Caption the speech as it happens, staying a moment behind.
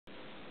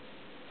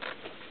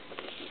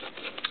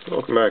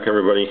Welcome back,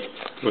 everybody.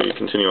 We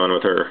continue on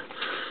with our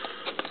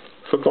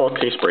football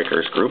case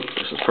breakers group.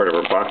 This is part of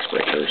our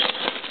Boxbreakers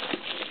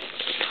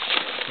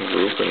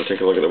group, and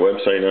take a look at the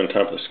website on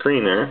top of the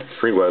screen there,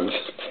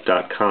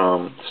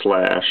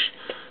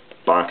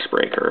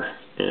 freewebs.com/boxbreaker.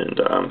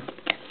 And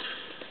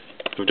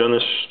we've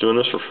doing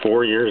this for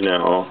 4 years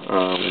now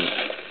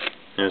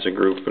as a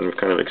group, and we've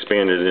kind of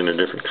expanded into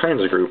different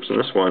kinds of groups. In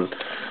this one,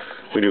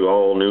 we do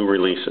all new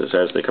releases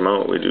as they come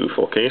out. We do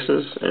full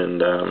cases,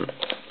 and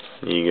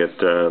you get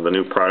the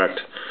new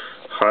product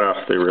hot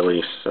off the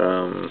release,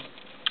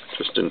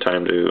 just in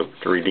time to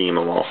redeem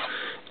them all.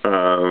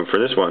 For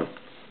this one,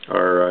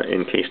 our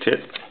encased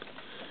hit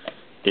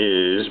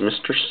is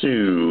Mr.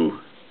 Sue.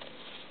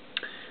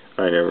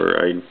 I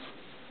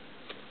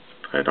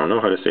don't know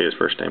how to say his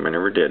first name. I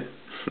never did.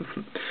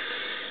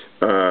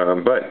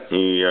 But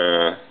he's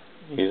a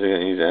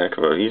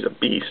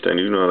beast. I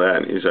do know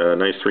that. He's a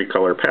nice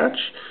 3-color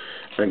patch.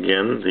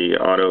 Again, the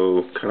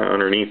auto kind of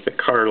underneath the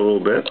card a little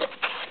bit.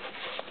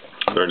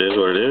 But it is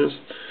what it is.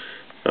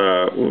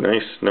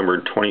 Nice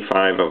numbered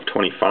 25 of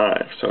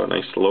 25. So a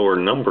nice lower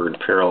numbered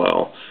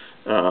parallel.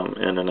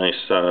 And a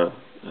nice, as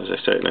I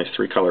said, nice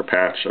 3-color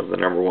patch of the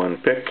 #1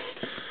 pick,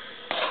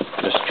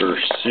 Mr.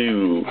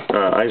 Sue.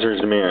 Iser's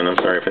Demand. I'm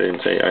sorry if I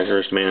didn't say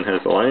Iser's Demand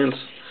has the Lions.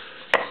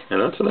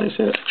 And that's a nice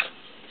hit.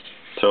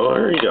 So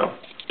there you go.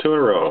 2 in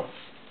a row.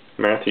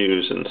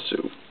 Matthews and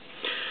Sue.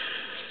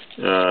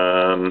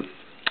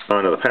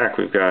 Onto the pack,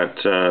 we've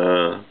got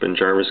Ben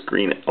Jarvis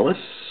Green Ellis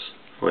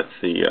with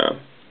the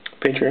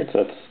Patriots.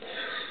 That's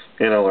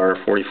NLR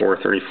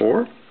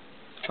 4434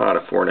 out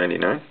of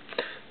 499.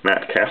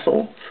 Matt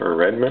Castle for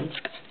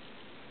Redmond.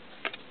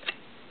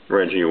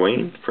 Reggie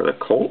Wayne for the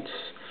Colts.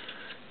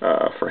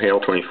 For Hale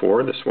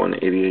 24, this one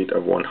 88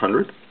 of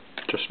 100.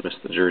 Just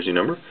missed the jersey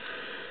number.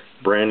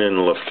 Brandon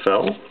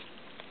LaFell.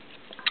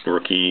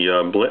 Rookie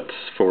Blitz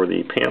for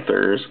the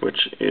Panthers,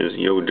 which is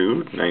Yo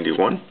Dude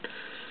 91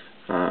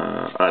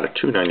 out of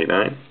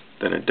 299.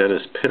 Then a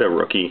Dennis Pitta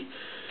rookie,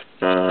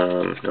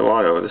 no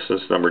auto. This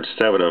is numbered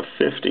 7 of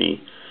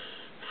 50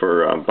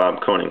 for Bob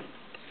Koenig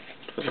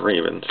for the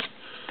Ravens.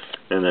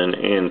 And then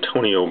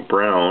Antonio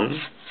Brown,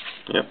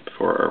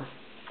 for our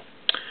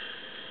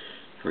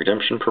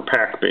redemption per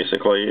pack,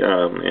 basically.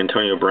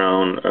 Antonio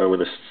Brown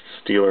with the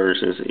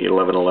Steelers is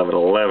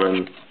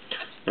 11-11-11.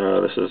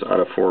 This is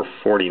out of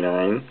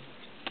 449.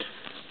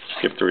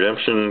 Skip the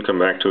redemption, come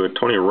back to a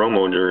Tony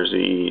Romo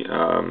jersey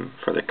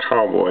for the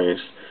Cowboys.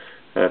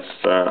 That's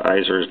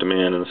Iser's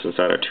Demand, and this is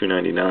out of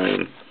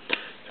 299.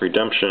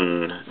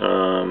 Redemption,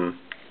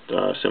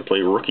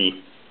 simply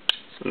rookie,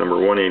 number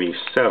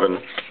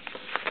 187.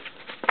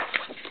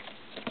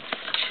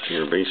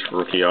 Your base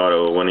rookie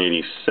auto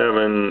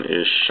 187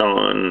 is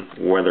Sean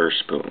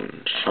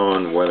Weatherspoon.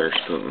 Sean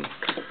Weatherspoon.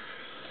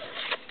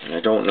 I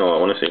don't know, I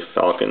want to say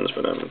Falcons,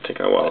 but I'm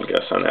taking a wild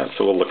guess on that.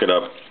 So we'll look it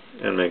up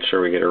and make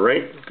sure we get it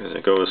right, because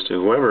it goes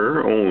to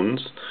whoever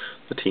owns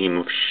the team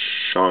of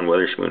Sean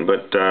Weatherspoon.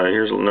 But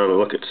here's another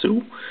look at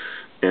Sue,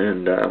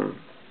 and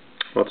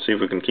let's see if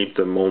we can keep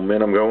the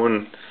momentum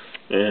going,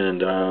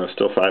 and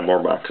still 5 more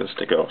boxes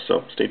to go,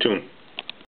 so stay tuned.